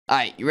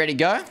Alright, you ready to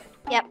go?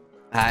 Yep.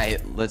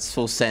 Alright, let's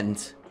full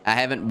send. I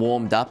haven't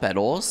warmed up at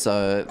all,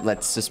 so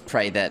let's just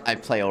pray that I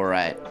play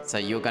alright. So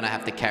you're gonna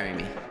have to carry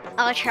me.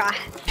 I'll try.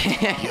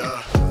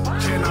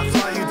 Can I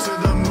fly you to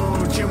the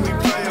moon? Can we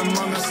play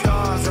among the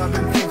stars? I've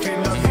been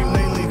thinking of you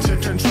lately to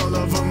control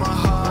over my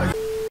heart.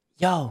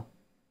 Yo,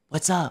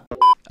 what's up?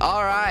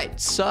 Alright,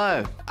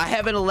 so I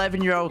have an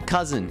 11-year-old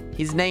cousin.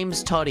 His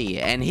name's Toddy,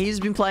 and he's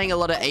been playing a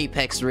lot of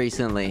Apex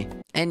recently.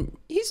 And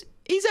he's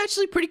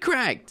actually pretty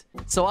cracked.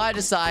 So I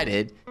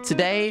decided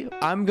today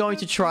I'm going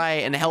to try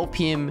and help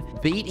him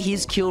beat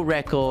his kill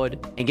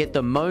record and get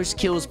the most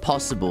kills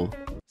possible.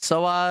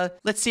 So,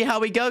 let's see how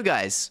we go,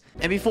 guys.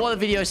 And before the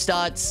video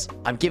starts,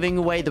 I'm giving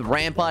away the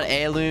Rampart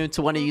Heirloom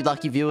to one of you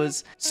lucky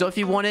viewers. So if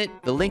you want it,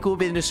 the link will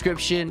be in the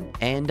description.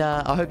 And,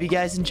 I hope you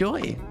guys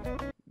enjoy.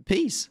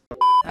 Peace.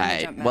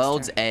 Alright,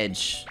 World's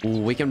Edge.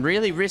 Ooh, we can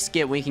really risk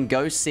it. We can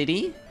go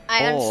city.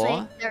 I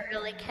honestly don't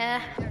really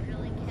care.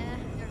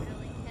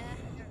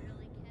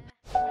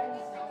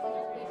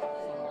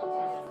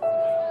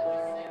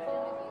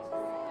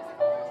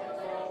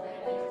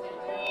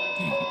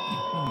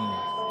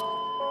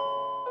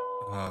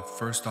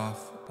 First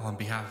off, on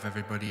behalf of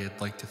everybody,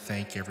 I'd like to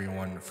thank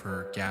everyone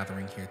for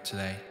gathering here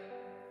today.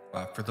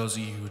 For those of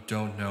you who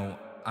don't know,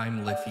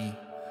 I'm Liffy.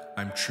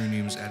 I'm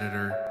TruNoom's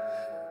editor.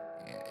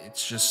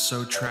 It's just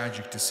so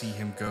tragic to see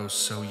him go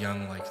so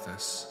young like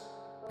this.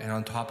 And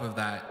on top of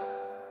that,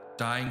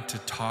 dying to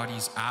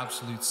Toddy's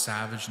absolute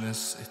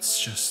savageness, it's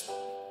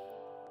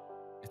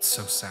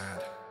so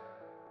sad.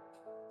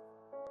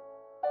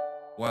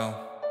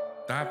 Well,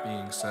 that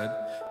being said,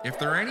 if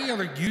there are any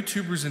other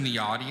YouTubers in the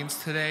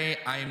audience today,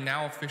 I am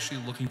now officially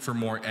looking for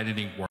more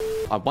editing work.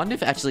 I wonder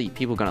if actually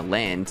people are gonna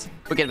land.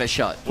 We'll give it a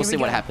shot. We'll see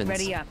what happens.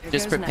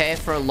 Just prepare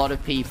for a lot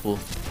of people.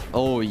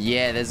 Oh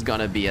yeah, there's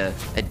gonna be a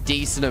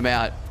decent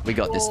amount. We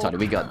got this, Toddy.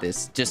 We got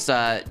this. Just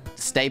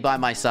stay by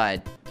my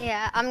side.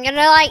 Yeah, I'm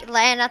gonna like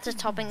land at the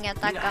top and get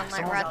that gun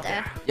like right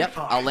there. Yep,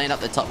 I'll land up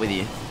the top with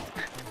you.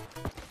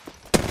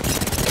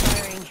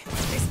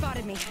 They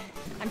spotted me.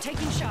 I'm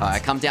taking shots.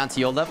 Alright, come down to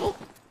your level.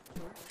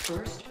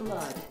 First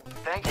blood.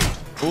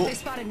 Ooh. They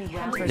spotted me.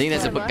 I think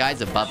there's guys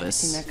above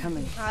us. They're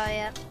coming. Oh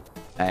yeah.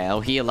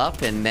 I'll heal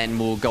up and then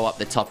we'll go up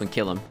the top and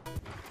kill them.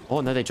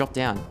 Oh no, they dropped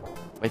down.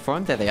 Wait for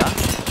them. There they are.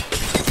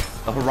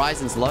 The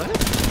horizon's low.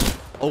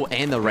 Oh,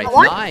 and the Wraith.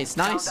 Nice,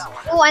 nice.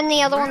 Oh, and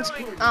the other one's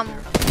weak.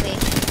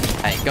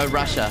 Hey, go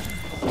Russia.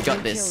 We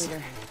got this.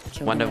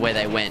 Wonder where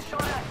they went.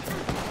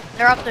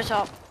 They're up the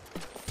top.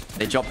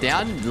 They dropped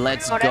down.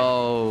 Let's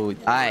go.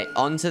 Alright,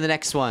 on to the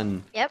next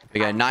one. Yep. We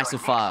go nice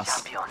and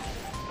fast.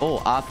 Oh,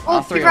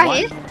 R3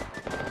 right here.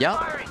 Yep.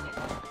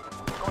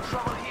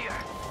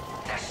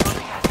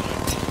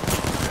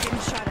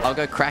 I'll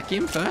go crack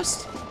him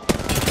first.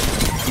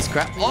 He's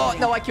cracked. Oh,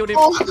 no, I killed him.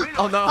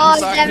 Oh, no, I'm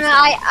sorry. Damn it,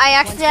 I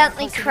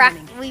accidentally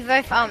cracked. We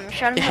both shot him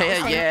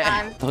at the same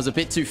time. I was a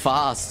bit too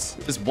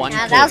fast. Just one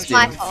Yeah, that was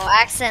my fault.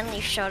 I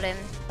accidentally shot him.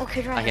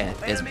 Okay, right. Okay,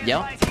 there's...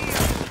 Yep.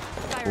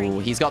 Oh,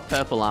 he's got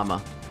purple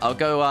armor. I'll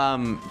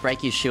go,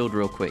 break his shield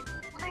real quick.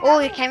 Oh,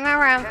 he came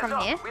around from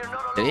here.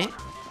 Did he?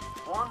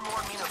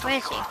 Where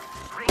is he?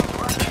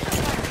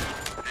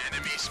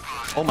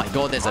 Oh my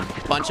god, there's a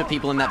bunch of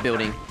people in that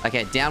building.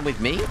 Okay, down with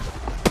me.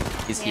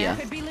 He's here.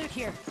 Could be loot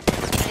here.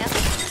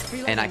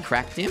 And I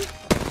cracked him.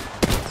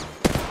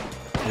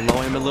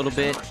 Lower him a little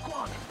bit.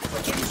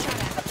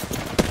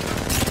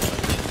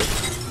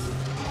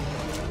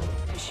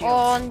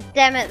 Oh,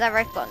 damn it, that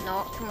Wraith got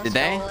knocked. Did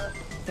they?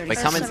 Wait,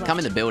 come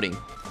in the building.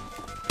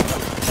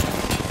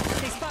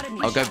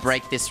 I'll go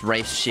break this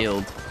Wraith's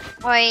shield.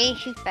 Oh,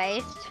 he's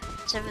based.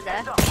 It's over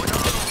there.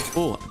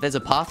 Oh, there's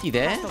a party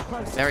there.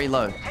 Very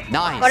low.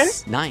 Nice. Got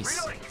him?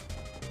 Nice.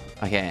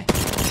 Okay.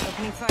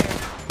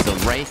 So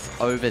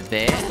Wraith over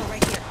there.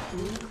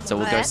 So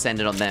we'll go send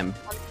it on them.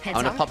 I'm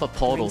gonna pop a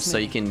portal so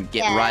you can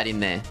get right in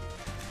there.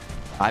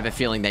 I have a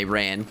feeling they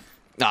ran.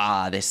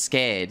 Ah, they're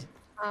scared.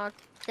 Oh,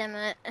 damn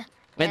it.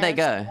 Where'd they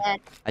go?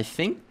 I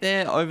think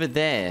they're over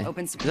there.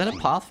 Is that a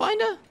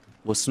Pathfinder?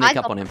 We'll sneak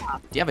up on him. Do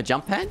you have a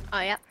jump pad?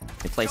 Oh, yeah.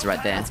 He plays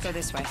right there. Let's go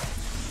this way.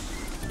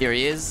 Here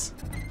he is.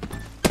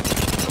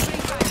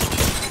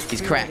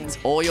 He's cracked.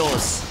 All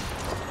yours.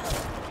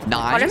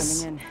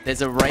 Nice.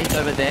 There's a Wraith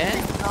over there.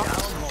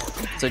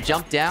 So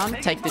jump down,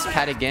 take this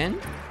pad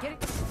again.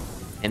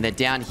 And they're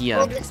down here.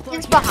 Oh,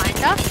 it's behind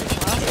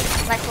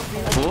us. Like,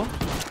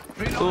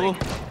 Ooh.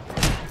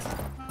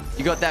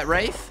 You got that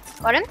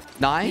Wraith? got him.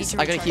 Nice.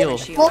 I got a heal.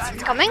 More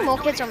kids coming. More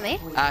kids on me.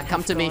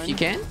 Come to me if you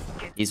can.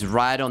 He's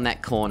right on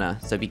that corner,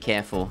 so be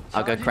careful.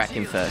 I'll go crack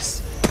him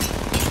first.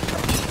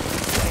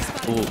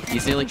 Ooh,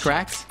 he's nearly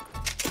cracked.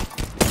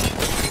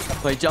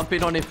 Wait, jump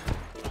in on him.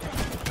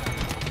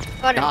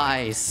 Got him.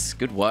 Nice.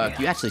 Good work.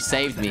 You actually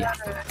saved me.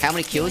 How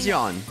many kills you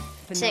on?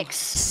 6.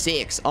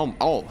 6.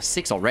 Oh,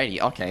 6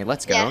 already. Okay,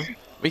 let's go. Yeah.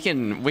 We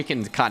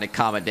can kind of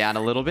calm it down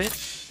a little bit.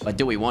 But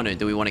do we want to?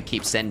 Do we want to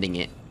keep sending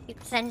it?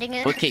 Keep sending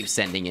it. We'll keep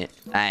sending it.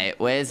 Alright,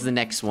 where's the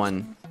next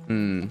one?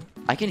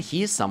 I can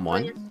hear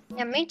someone.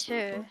 Yeah, me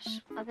too.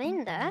 Are they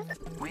in there?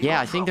 Yeah,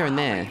 I think they're in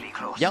there.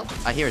 Yep,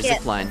 I hear a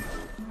zip line.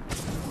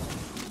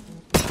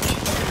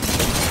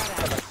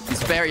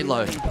 very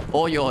low.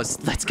 All yours.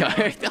 Let's go.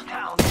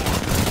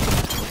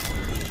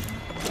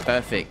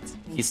 Perfect.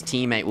 His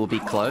teammate will be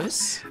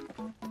close.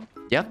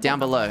 Yep, down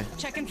below.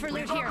 Checking for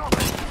loot here.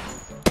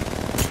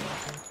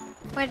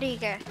 Where do you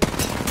go?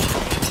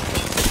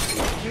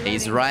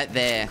 He's right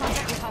there.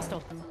 Contact with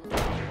hostile.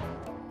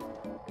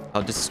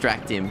 I'll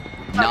distract him.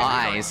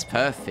 Nice.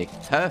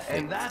 Perfect.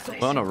 Perfect.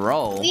 We're on a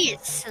roll. He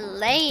is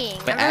slaying.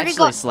 We're I've already actually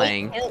got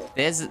slaying. 8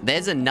 kills.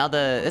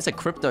 There's a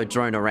crypto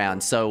drone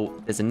around, so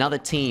there's another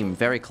team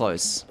very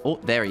close. Oh,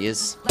 there he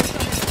is. Let's go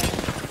this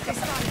way. They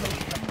spotted me.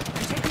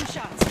 I'm taking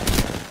shots.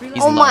 He's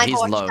Reloading. low. my He's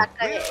gosh, low. that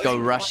guy is- Go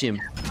rush him.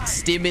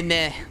 Stim in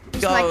there.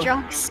 Use Go. my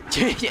drugs.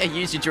 Yeah,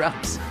 use your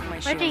drops. My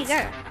Where do you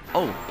shields. go?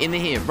 Oh, in the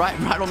here. Right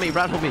on me.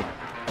 Right on me.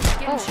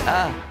 Getting Oh. shot.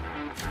 Ah.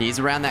 He's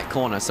around that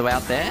corner. So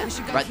out there.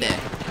 Right there.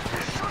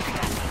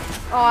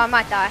 Oh, I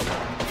might die.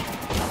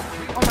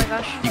 Oh my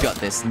gosh. You got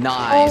this.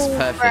 Nice. Oh,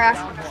 Perfect.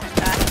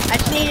 bruh. I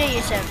just need to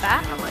use a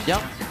bat. Yep.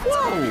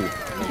 Whoa!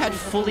 He had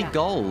fully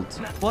gold.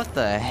 What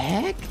the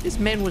heck? This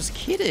man was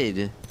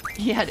kitted.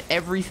 He had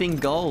everything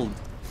gold.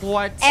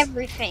 What?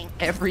 Everything.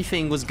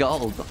 Everything was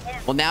gold.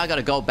 Well, now I got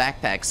a gold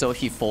backpack, so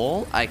if you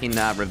fall, I can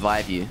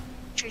revive you.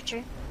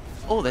 True.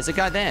 Oh, there's a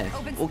guy there.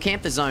 We'll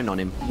camp the zone on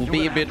him. We'll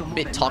be a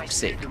bit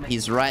toxic.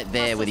 He's right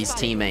there with his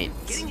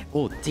teammates.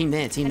 Oh, team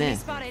there, team there.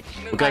 Spotted.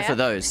 We'll go for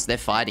those. They're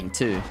fighting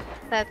too.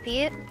 Puppy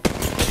it.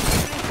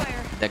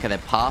 Fire. Okay, their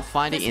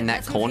pathfinder in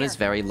that corner's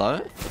very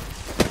low.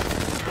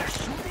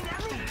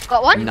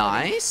 Got one?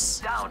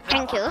 Nice.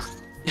 10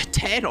 kills.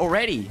 10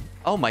 already.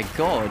 Oh my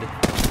god.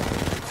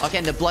 Okay,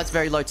 and the blood's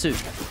very low too.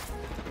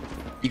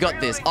 You got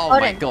this. Oh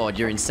Hold my on. god,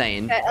 you're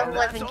insane. Got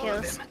 11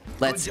 kills.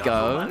 Let's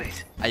go.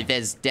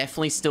 There's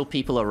definitely still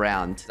people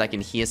around. I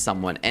can hear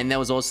someone. And there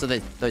was also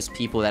those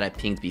people that I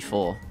pinged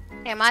before.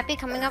 They might be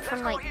coming up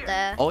from like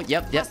the... Oh,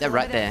 yep, they're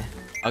right there.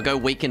 I'll go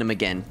weaken them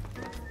again.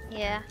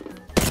 Yeah.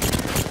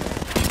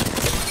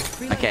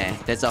 Okay,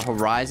 there's a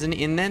horizon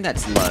in there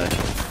that's low.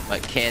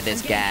 But care,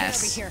 there's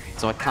gas.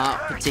 So I can't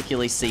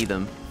particularly see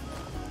them.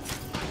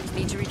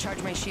 Need to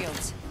recharge my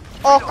shields.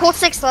 Oh, Core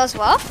 6 as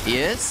well?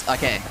 Yes?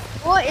 Okay.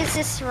 What is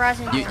this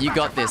horizon doing? You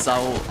got this.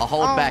 I'll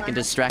hold Oh back my and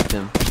distract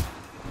them.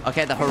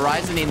 Okay, the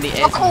horizon in the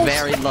air Oh, is Core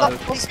very 6, low.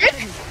 Core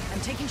 6? I'm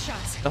taking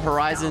shots. The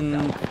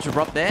horizon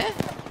drop there?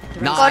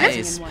 Got it.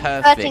 Nice. 13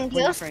 Perfect.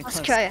 kills. Let's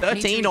go.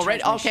 13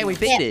 already? Okay, we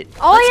beat Yeah. it.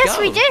 Oh, Let's yes,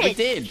 go. we did. We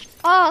did.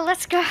 Oh,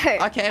 let's go.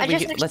 Okay, I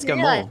just let's go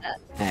actually more. realized that.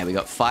 Yeah, we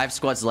got 5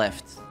 squads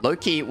left.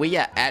 Low-key, we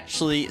are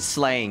actually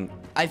slaying.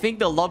 I think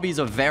the lobbies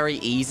are very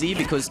easy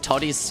because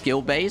Toddy's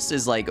skill base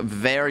is like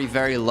very,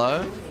 very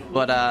low.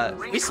 But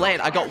we slayed.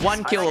 I got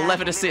 1 kill,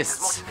 11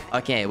 assists.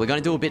 Okay, we're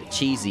gonna do a bit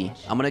cheesy.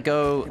 I'm gonna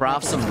go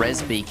craft some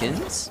res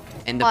beacons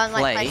and the One,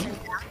 like, play. place them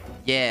down.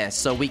 Yeah,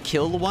 so we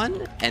kill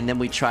one and then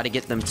we try to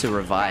get them to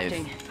revive.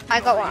 I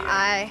got one.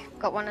 I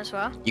got one as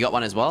well. You got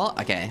one as well?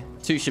 Okay,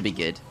 2 should be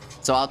good.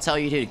 So I'll tell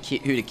you who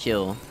to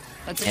kill.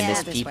 Let's And there's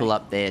explore this people way.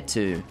 up there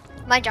too.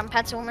 My jump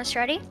pad's almost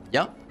ready.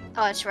 Yep,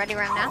 Oh, it's ready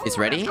right now. it's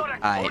ready.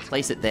 Alright,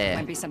 place it there.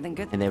 Might be something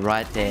good. And they're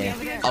right there.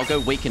 I'll go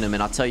weaken them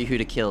and I'll tell you who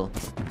to kill.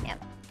 Yep.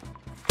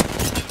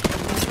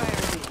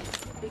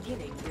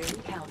 Beginning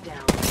ring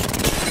countdown.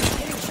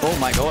 Oh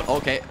my god,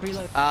 okay.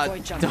 Reload.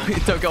 Void jump.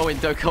 Don't go in,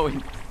 don't go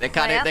in. They're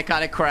yeah?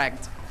 kinda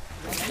cracked.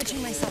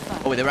 Catching myself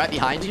up. Oh, they're right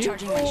behind you?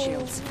 Recharging my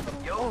shields.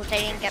 Oh, they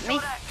didn't get me.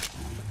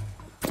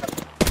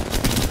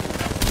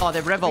 Oh,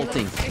 they're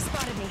revolting. They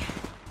spotted me.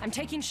 I'm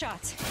taking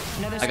shots.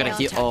 Another I gotta squad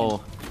heal. attacking. Oh,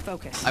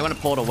 Focus. I want to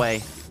port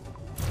away.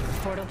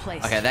 Portal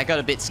place. Okay, that got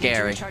a bit Need to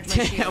scary. recharge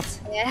my shields.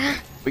 Yeah.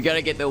 We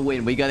gotta get the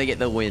win. We gotta get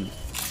the win.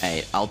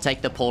 Hey, I'll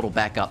take the portal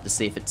back up to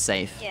see if it's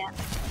safe. Yeah.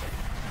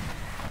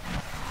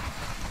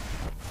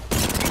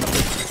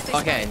 They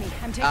Okay. spotted me.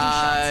 I'm taking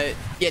shots.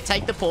 Yeah,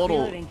 take the portal.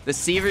 Reloading. The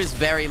seer is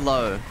very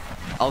low.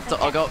 I'll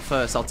go up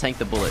first. I'll tank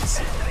the bullets.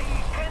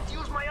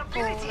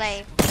 Oh,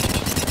 they.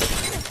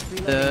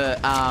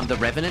 The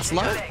revenant's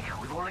low.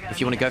 If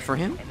you want to go for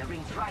him,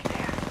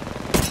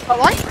 Got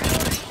one?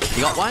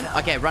 you got one.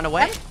 Okay, run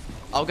away.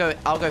 I'll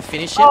go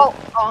finish him. Oh,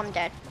 I'm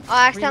dead.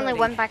 I accidentally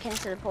went back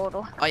into the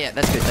portal. Oh yeah,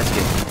 that's good. That's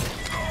good.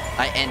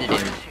 I ended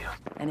him.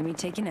 Enemy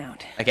taken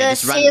out. Okay, The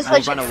just run. seer's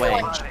We'll run legit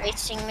away. one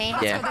chasing me.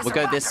 Yeah, we'll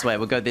go this way.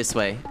 We'll go this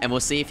way, and we'll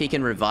see if he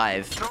can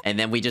revive. And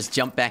then we just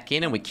jump back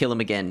in and we kill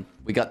him again.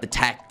 We got the I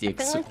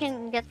tactics. think we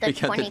can get the We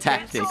got the 20 kills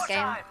tactics. this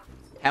game.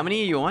 How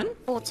many are you on?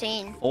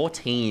 14.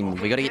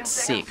 14. We gotta get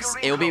 6.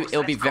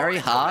 It'll be very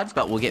hard,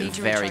 but we'll get Need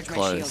to very recharge my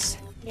close. shields.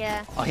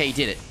 Yeah. Okay, you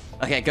did it.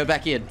 Okay, go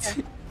back in.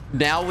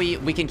 Now we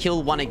can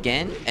kill one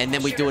again, and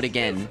then we do it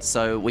again.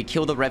 So we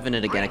kill the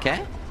revenant again,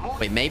 okay?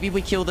 Wait, maybe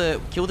we kill the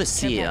Care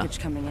seer. package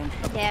coming in.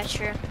 Yeah,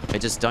 true. But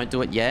just don't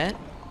do it yet.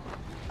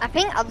 I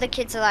think other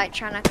kids are like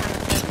trying to come to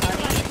the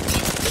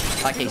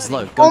party. Okay,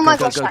 slow. Go, Oh go, my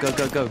go, gosh, go, go,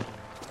 go, go.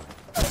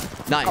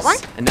 Got one?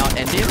 Nice. And now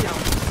end him.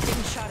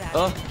 Getting shot at.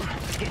 Oh.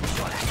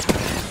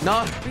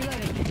 No.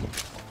 Reloading.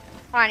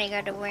 I need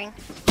to go to ring.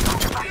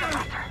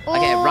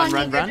 Okay, Oh, run, I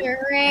run, need to run. go to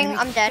ring.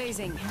 I'm dead.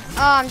 Phasing.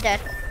 Oh, I'm dead.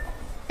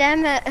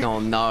 Damn it. Oh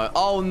no.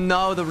 Oh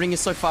no, the ring is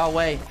so far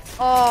away.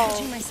 Oh,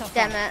 Catching myself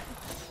damn up. it.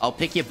 I'll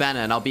pick your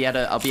banner and I'll be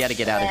able to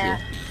get out of here.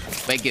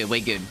 We're good.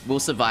 We're good. We'll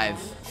survive.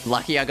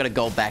 Lucky I got a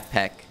gold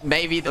backpack.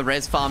 Maybe the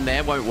res farm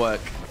there won't work.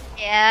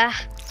 Yeah.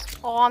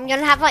 Oh, I'm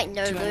gonna have like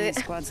no loot.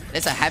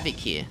 There's a Havoc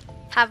here.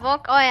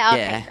 Havoc? Oh yeah, I'll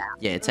Yeah. take that.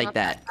 Yeah, take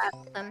that.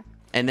 Them.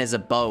 And there's a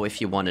bow if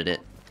you wanted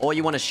it. Or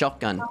you want a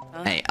shotgun.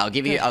 Hey, I'll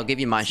give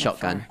you my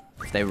shotgun.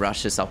 If they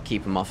rush us, I'll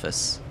keep them off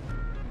us.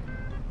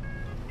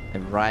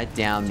 They're right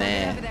down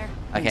there.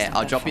 Okay,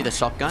 I'll drop you the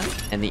shotgun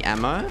and the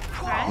ammo,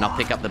 and I'll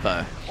pick up the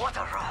bow. What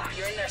a rush.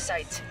 You're in their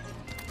sights.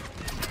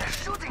 They're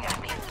shooting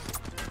at me.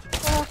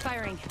 Oh,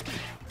 firing.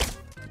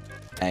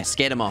 Okay,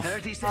 scared them off.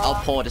 I'll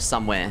pour to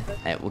somewhere.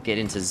 Okay, we'll get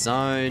into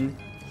zone.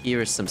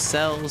 Here are some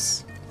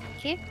cells.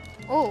 Thank you.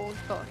 Oh,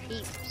 we've got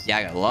heaps. Yeah,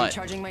 I got a lot.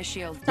 Recharging my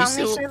shield.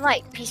 Suddenly so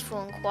like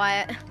peaceful and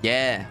quiet.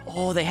 Yeah.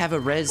 Oh, they have a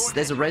res.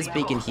 There's a res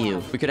beacon here.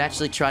 We could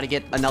actually try to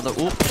get another.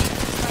 Oop.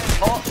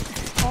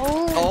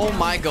 Oh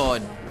my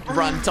god.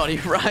 Run, Toddy,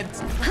 run.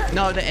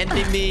 No, they're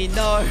ending me.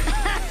 No.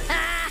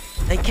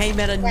 They came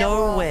out of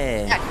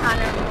nowhere. That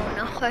kind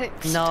of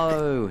hopes.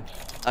 No.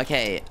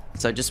 Okay,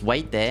 so just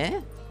wait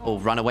there. Or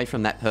run away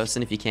from that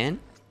person if you can.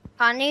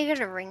 Can't you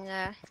get a ring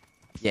there?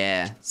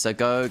 Yeah, so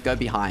go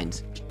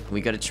behind.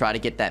 We gotta try to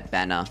get that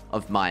banner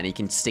of mine. You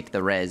can stick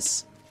the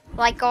res.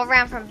 Like go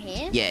around from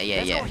here?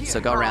 Yeah. So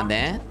go around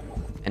there.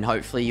 And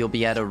hopefully you'll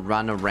be able to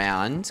run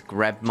around,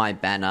 grab my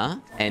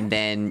banner, and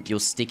then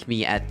you'll stick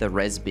me at the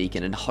res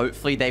beacon, and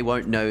hopefully they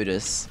won't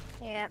notice.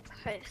 Yep,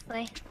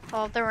 hopefully.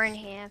 Oh, they're in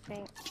here, I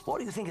think. What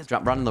do you think is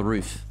Run on the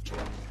roof.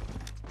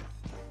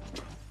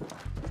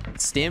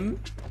 Stim?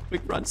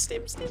 Quick run,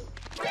 stim.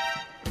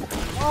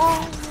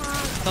 Oh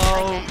my.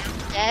 Oh,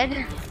 Okay, I'm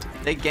dead.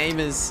 they're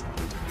gamers.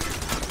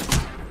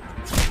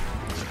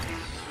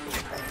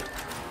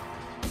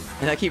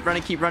 And I keep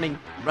running.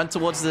 Run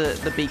towards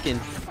the beacon.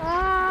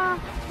 Ah.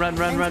 Run.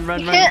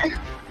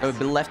 Go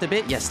left a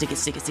bit. Yeah, stick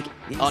it.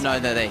 Oh no,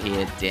 they're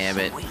here. Damn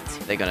it.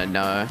 They're gonna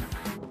know.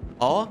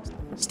 Oh,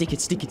 stick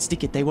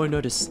it. They won't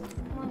notice.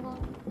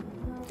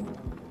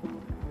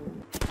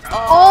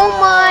 Oh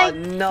my.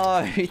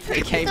 No,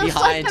 they came There's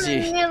behind like a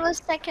you.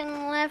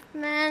 millisecond left,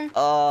 man.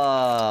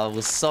 Oh, it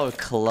was so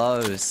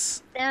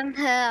close. Damn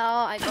hell,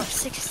 I got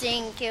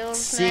 16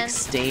 kills, man.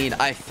 16.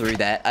 I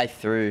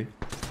threw.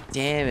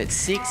 Damn it,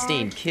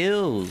 16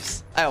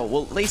 kills. Oh,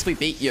 well, at least we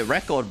beat your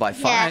record by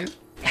 5.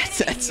 Yeah.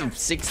 That's some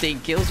 16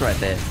 kills right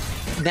there.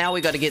 Now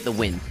we got to get the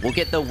win. We'll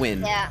get the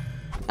win. Yeah.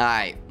 All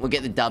right, we'll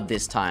get the dub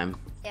this time.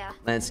 Yeah.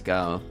 Let's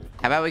go.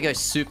 How about we go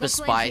super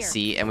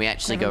spicy and we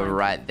actually go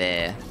right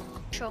there?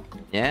 Sure.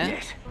 Yeah?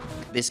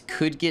 This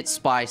could get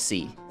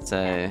spicy,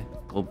 so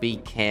we'll be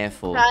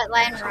careful. Right,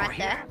 land right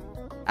there.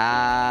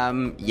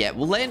 Yeah,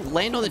 we'll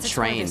land on the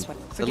train.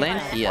 So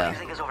land here.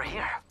 is over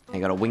here? I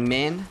got a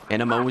wingman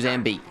and a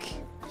Mozambique.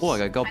 Oh, I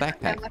got a gold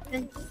backpack.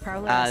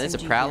 There's a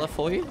prowler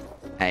for you.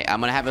 Hey, I'm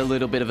gonna have a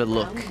little bit of a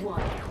look.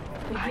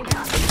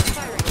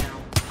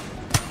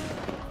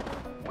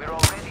 We're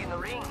already in the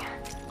ring.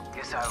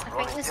 Guess I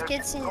think this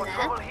kid's in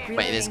there.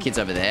 Wait, there's kids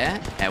over there.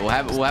 Hey, we'll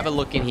have a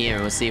look in here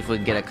and we'll see if we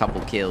can get a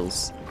couple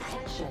kills.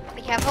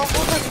 Be careful.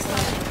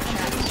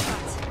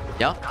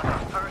 Yep.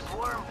 First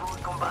worm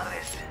food,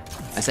 compadres.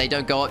 I say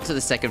don't go up to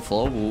the second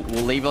floor.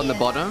 We'll leave on the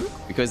bottom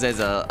because there's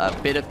a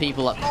bit of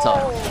people up the top.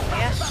 Oh,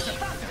 yes.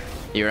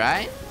 You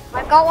right?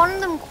 I got one of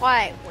them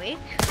quite weak.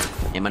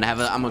 Yeah, I'm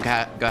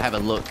gonna go have a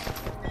look.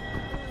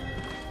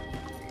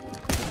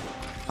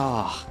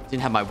 Oh,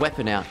 didn't have my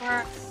weapon out.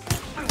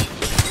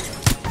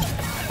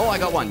 Oh, I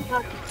got one.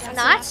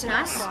 Nice.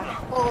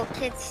 Oh,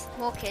 kids.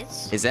 More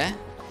kids. Is there?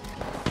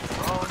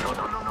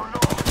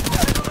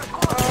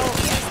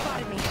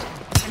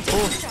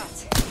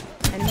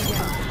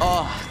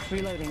 Oh,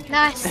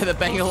 Nice. the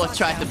Bangalore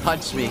tried to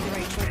punch me.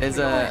 There's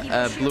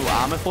a blue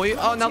armor for you.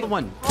 Oh, another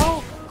one.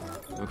 Oh,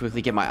 I'll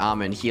quickly get my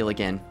armor and heal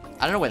again.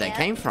 I don't know where that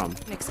came from.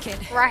 Next kid.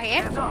 right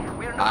here.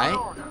 Alright.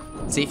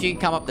 See if you can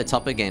come up the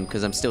top again,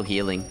 because I'm still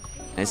healing.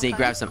 And see,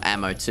 grab some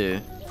ammo too.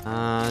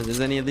 Does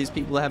any of these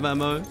people have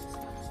ammo?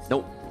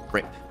 Nope.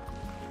 Rip.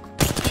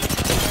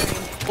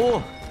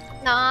 Oh,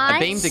 Nice. I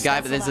beamed the guy,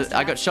 but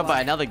I got shot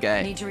by another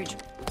guy. Need to reach.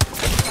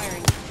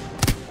 Firing.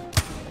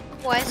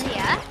 Where's he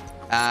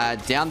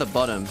at? Down the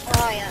bottom.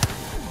 Oh, yeah.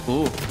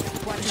 Ooh.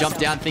 Jumped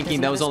down thinking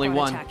there was only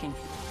one.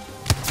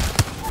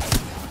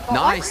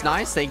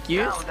 Nice, thank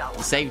you.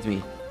 You saved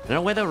me. I don't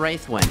know where the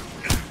Wraith went.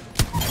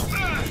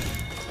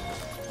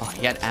 Oh,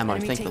 he had ammo,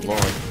 thank the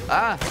Lord.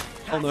 Ah!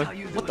 Oh no.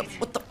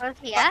 What the? Where's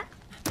he at?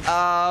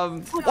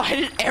 Why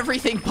did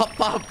everything pop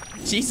up?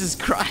 Jesus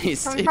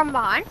Christ. Coming from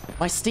behind.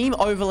 My Steam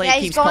overlay Yeah,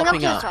 he's keeps going up to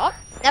popping the up. top.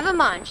 Never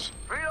mind.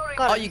 Oh,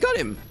 Got him. you got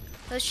him.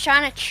 He was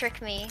trying to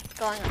trick me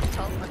going up the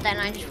top, but then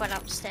I just went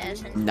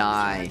upstairs and...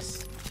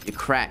 Nice. You're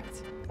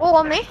cracked. Oh,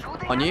 on me.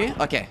 On you?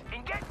 Okay.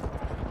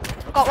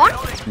 Got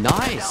one.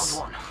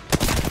 Nice.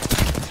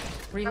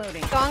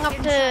 Reloading. Going up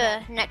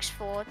to next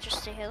floor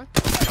just to heal.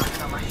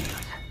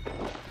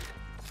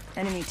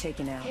 Enemy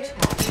taken out.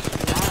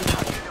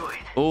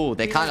 Oh,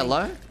 they're kind of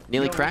low.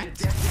 Nearly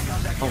cracked.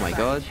 Oh my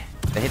god.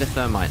 They hit a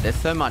thermite. They're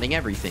thermiting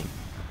everything.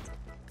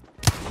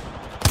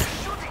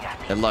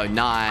 They're low.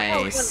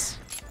 Nice.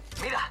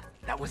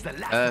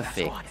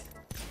 Perfect.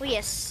 We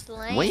are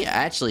slain. We are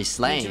actually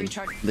slain.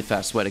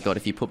 I swear to God,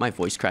 if you put my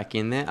voice crack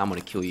in there, I'm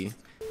gonna kill you.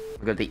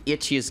 I've got the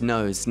itchiest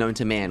nose known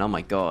to man. Oh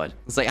my God.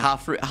 It's like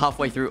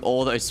halfway through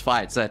all those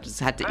fights, I just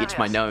had to itch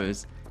my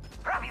nose.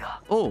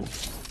 Oh,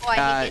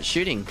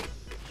 shooting.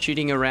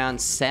 Shooting around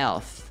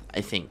south,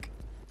 I think.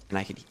 And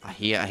I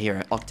hear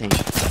an Octane.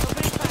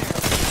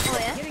 Oh,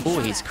 yeah? Oh,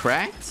 he's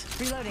cracked.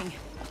 Reloading.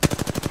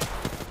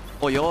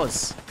 Oh,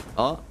 yours.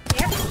 Oh,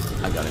 Yep.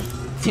 I got him.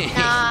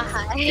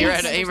 Nah.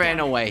 He ran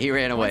away. He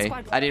ran away.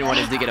 I didn't want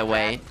him to get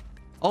away.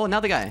 Oh,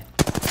 another guy.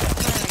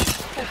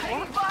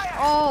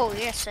 Oh,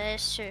 yes,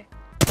 there's two.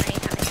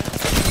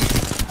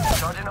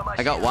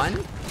 I got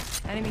one.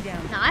 Enemy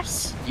down.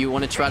 Nice. You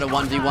want to try to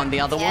 1v1 the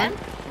other Yeah. one?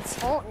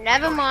 Oh,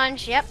 never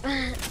mind. Yep.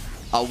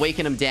 I'll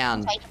weaken them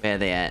down. Where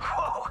they at?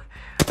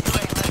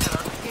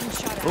 Getting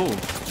shot at. Ooh.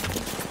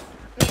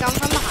 I'm going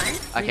from behind.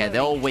 Okay,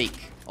 they're all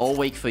weak. All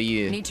weak for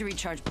you. Need to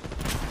recharge.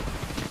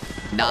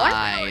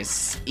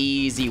 Nice.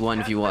 Easy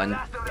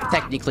 1v1.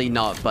 Technically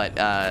not, but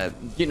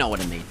you know what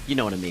I mean. You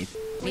know what I mean.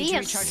 Need We to are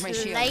recharge my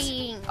shields.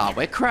 slaying. Oh,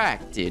 we're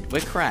cracked, dude. We're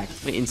cracked.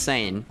 We're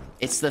insane.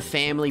 It's the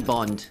family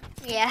bond.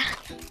 Yeah.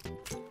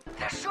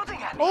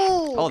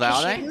 Oh, Oh,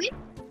 are they? shooting me?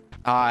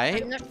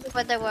 Alright. I'm not sure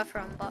where they were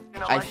from, but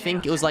I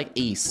think it was like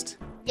east.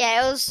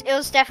 yeah, it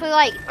was definitely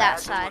like that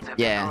side.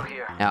 Yeah.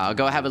 Now, I'll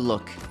go have a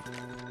look.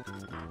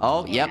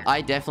 Oh, yep.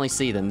 I definitely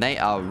see them. They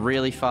are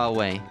really far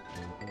away.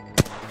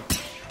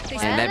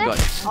 And they've got...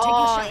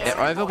 Oh, They're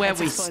over where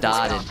we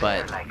started,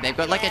 but they've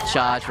got like a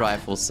charge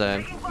rifle,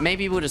 so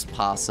maybe we'll just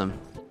pass them.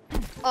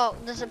 oh,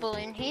 there's a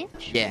balloon here.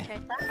 Should we Yeah.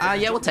 take that?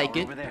 Yeah, we'll take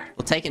it.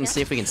 We'll take it and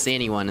see if we can see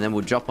anyone, and then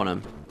we'll drop on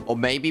them. Or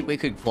maybe we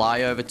could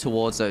fly over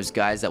towards those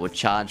guys that were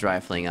charge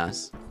rifling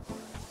us.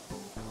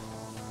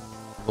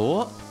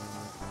 Or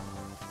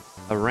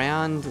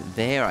around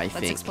there, I Let's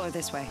think. explore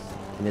this way.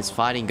 And there's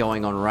fighting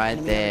going on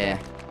right there.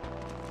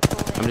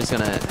 I'm just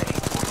gonna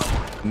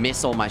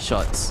miss all my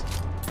shots.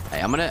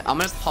 Hey, I'm gonna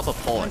pop a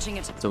port, Launching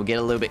it. so we'll get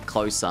a little bit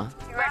closer.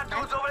 You're right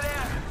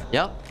there.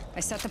 Yep. I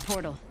set the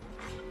portal.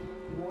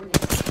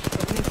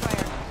 Opening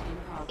fire.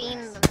 Beam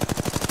them.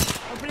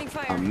 Opening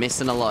fire. I'm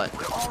missing a lot.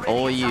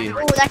 All you.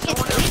 Oh, that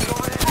kid's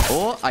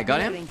Oh, I got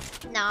him. Reloading.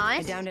 I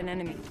nice. downed an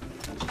enemy.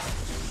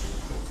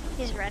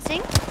 He's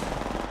resting.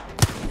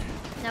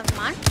 Never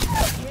mind.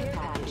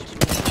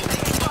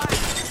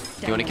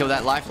 You want to kill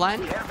that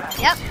lifeline?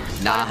 Yep.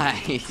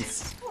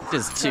 Nice.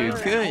 Just too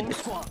good. And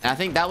I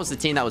think that was the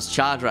team that was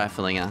charge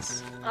rifling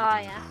us. Oh,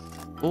 yeah.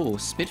 Oh,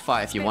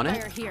 Spitfire if you want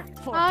Fire it. here.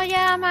 Oh,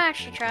 yeah, I might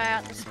actually try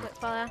out the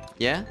Spitfire.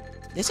 Yeah?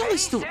 There's only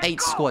still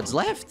 8 squads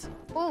left.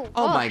 Ooh,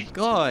 Oh my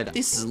god.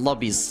 This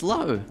lobby's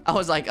slow. I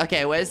was like,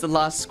 okay, where's the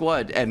last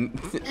squad? And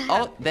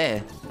oh,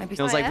 there. I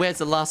was like, where's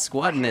the last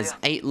squad? And there's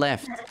 8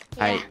 left.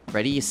 Hey,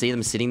 ready? You see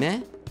them sitting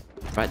there?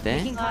 Right there?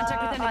 Making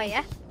contact with Oh, enemy.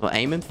 yeah. Well,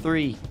 aim in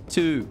 3,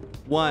 2,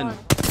 1.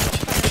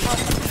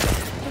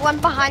 One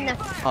behind them.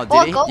 Oh,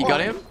 did he? go You got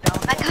on. him?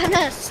 I kind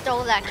of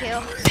stole that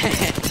kill.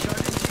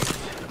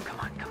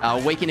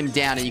 I'll weaken him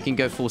down and you can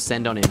go full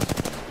send on him.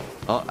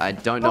 Oh, I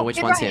don't know Oh, which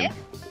right one's here. him.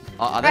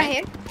 Oh, are Right they?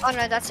 here. Oh,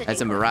 no, that's a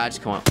That's a deep. Mirage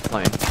clone. Oh,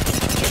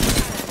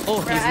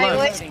 Right, he's I low.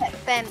 always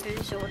get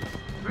bamboozled.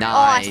 Oh,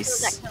 I Nice.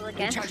 stole that kill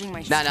again. Recharging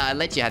my No, I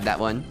let you have that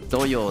one. It's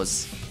all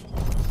yours.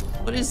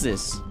 What is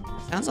this?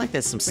 Sounds like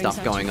there's some stuff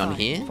out going too on far.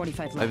 here.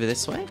 45 left. Over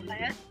this way. Oh,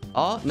 yeah.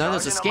 Oh, no,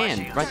 there's a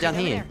scan right down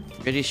here.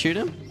 Ready to shoot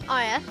him? Oh,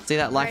 yeah. See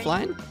that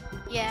lifeline?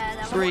 Yeah,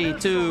 that 3,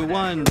 2,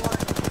 1. Opening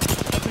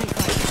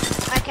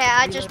fire. Okay,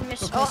 I just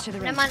missed. We're Oh, close to the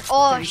never ring. mind.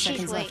 Oh, 30 she's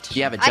seconds weak. left. Do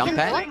you have a I jump can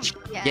pad? launch?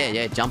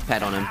 Yeah, jump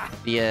pad on him.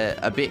 Be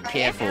a bit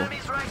careful.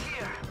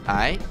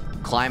 Alright,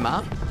 climb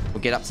up.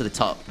 We'll get up to the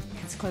top.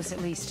 It's close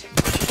at least.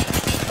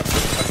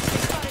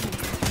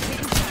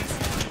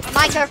 I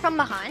might go from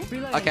behind.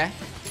 Reloading. Okay.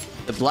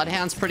 The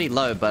Bloodhound's pretty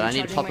low, but I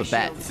need to pop a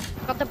bat.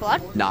 Got the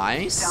blood.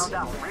 Nice. Heads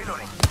up.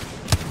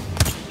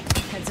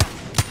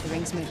 The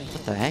ring's moving.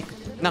 What the heck?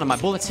 None of my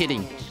bullets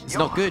hitting. It's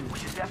not good. Opening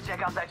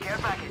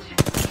fire.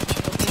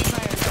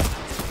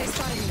 They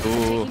spotted me.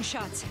 Ooh. Taking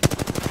shots.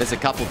 There's a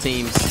couple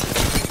teams.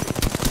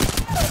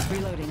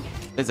 Reloading.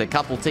 There's a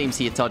couple teams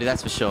here, Toddy,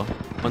 that's for sure.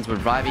 One's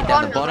reviving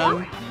down the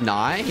bottom.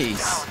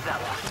 Nice.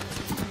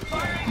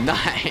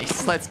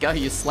 Nice. Let's go,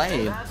 you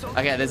slave.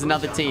 Okay, there's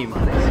another team.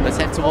 Let's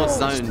head towards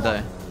zone,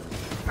 though.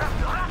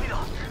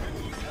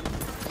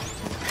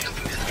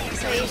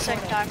 So you said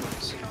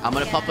darkness. I'm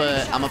gonna pop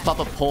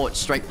a port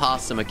straight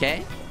past them,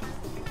 okay?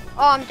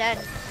 Oh, I'm dead.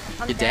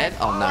 I'm You're dead?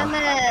 Oh no.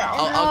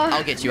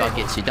 I'll get you. I'll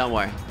get you. Don't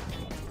worry.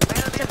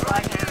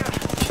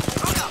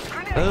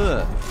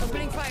 Ugh.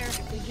 Opening fire.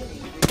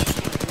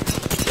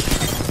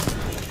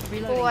 Oh,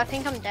 Reloading. I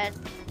think I'm dead.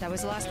 That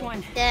was the last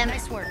one. Damn.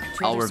 Nice work. I'll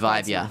Traitor revive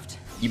squads you. left.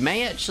 You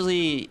may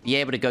actually be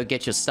able to go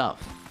get your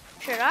stuff.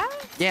 Should I?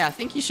 Yeah, I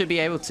think you should be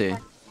able to.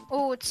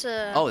 Oh, it's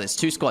a. Oh, there's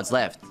 2 squads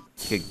left.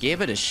 Could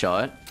give it a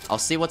shot. I'll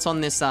see what's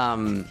on this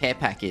care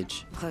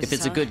package. Close If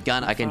it's a enough. good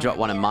gun, I can drop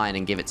one of mine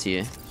and give it to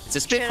you. It's a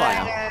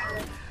Spitfire.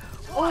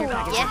 Oh,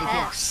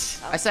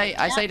 yes. I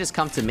say just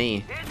come to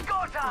me.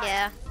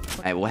 Yeah.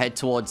 Hey, we'll head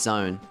towards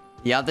zone.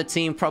 The other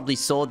team probably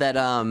saw that,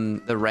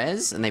 the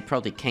res, and they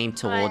probably came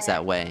towards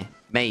that way.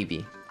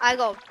 Maybe. I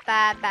got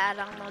bad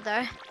armor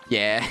though.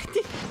 Yeah.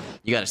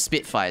 You got a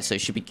Spitfire, so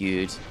it should be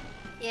good.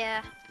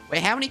 Yeah.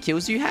 Wait, how many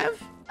kills do you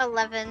have?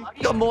 11.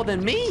 You got more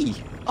than me.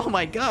 Oh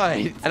my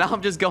god. And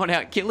I'm just going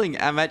out killing.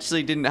 I'm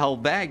actually didn't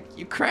hold back.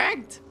 You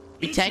cracked.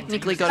 We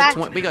technically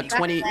got we got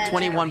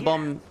 21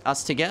 bomb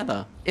us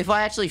together. If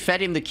I actually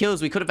fed him the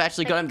kills, we could have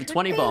actually got him the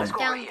 20 bomb.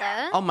 Down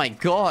there. Oh my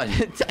god.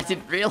 I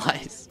didn't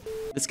realize.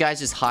 This guy's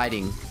just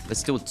hiding. Let's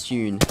still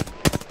tune.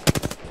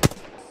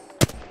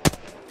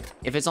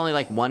 If it's only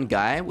like one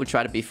guy, we'll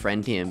try to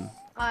befriend him.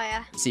 Oh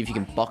yeah. See if you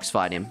can box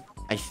fight him.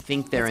 I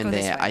think they're in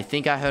there. I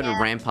think I heard a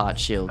rampart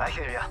shield.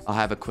 I'll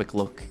have a quick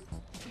look.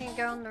 Can you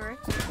go on the roof?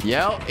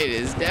 Yep, it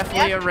is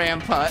definitely a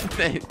rampart.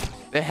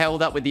 They're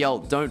held up with the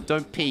ult.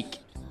 Don't peek.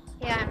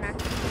 Yeah, I know.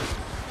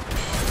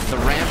 The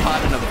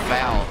rampart and a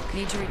valve.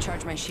 Need to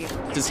recharge my shield.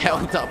 Just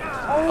held up.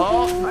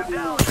 Oh!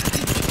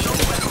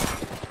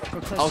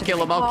 I'll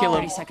kill him. I'll kill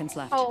him. 30 seconds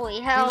left. Holy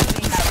hell.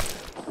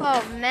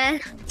 Oh man.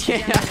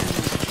 Yeah.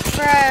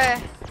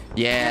 Bro.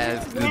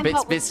 Yeah,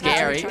 it's a bit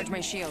scary. Recharge my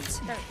shields.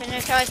 Don't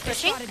finish guys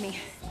pushing. Spotted me.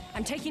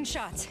 I'm taking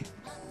shots.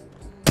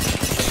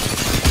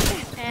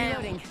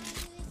 Reloading.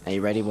 Are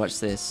you ready? Watch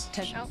this.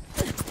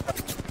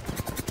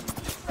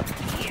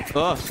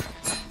 Oh. Oh.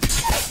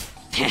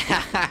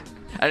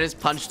 I just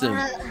punched him.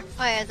 Oh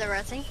yeah, they're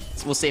resing.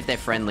 We'll see if they're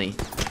friendly.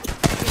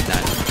 No,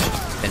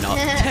 they're not.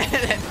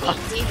 They're not.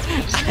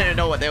 I don't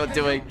know what they were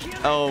doing.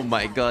 Oh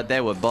my god,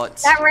 they were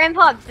bots. That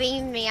rampart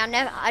beamed me.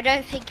 I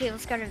don't think he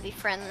was gonna be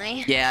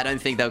friendly. Yeah, I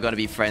don't think they were gonna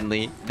be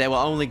friendly. They were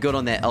only good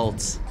on their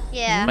ults.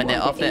 Yeah. When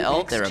they're off their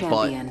ult, they're a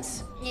bot.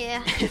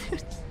 Yeah.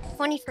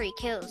 23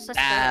 kills. That's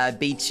I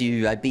beat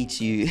you. I beat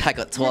you. I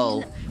got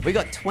 12. We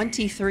got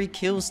 23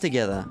 kills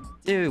together.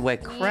 Dude, we're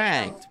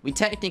cracked. We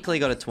technically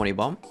got a 20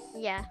 bomb.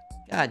 good. Yeah.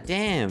 God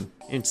damn.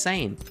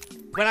 Insane.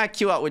 When I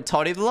queue up with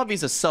Toddy, the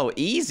lobbies are so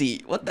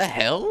easy. What the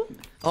hell?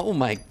 Oh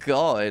my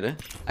god.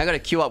 I gotta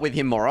queue up with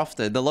him more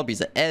often. The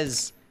lobbies are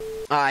ez.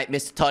 Alright,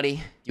 Mr.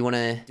 Toddy. You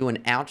wanna do an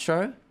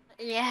outro?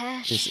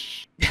 Yeah.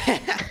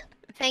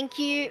 Thank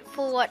you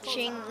for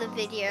watching the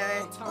video.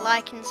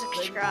 Like and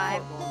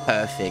subscribe.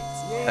 Perfect.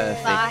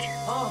 Perfect.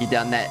 Bye. You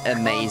done that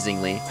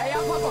amazingly.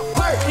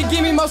 He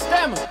give me more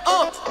stamina.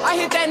 I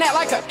hit that net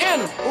like an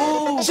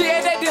animal. She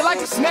ate that dick like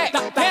a snack.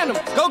 Animal.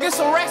 Go get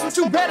some racks, what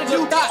you better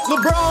do.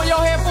 LeBron on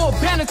your head for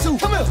a banner too.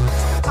 Come here.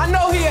 I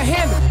know he a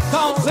handle.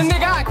 The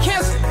nigga I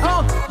cancel.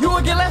 You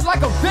will get less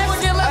like a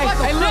bitch.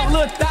 Hey, look,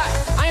 little thot.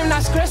 I am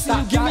not stressing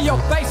you. Give me your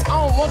face. I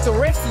don't want the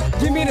rest of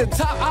you. Give me the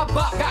top. I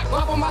got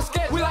guap on my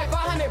sketch. We like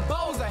 500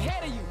 bows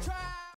ahead of you.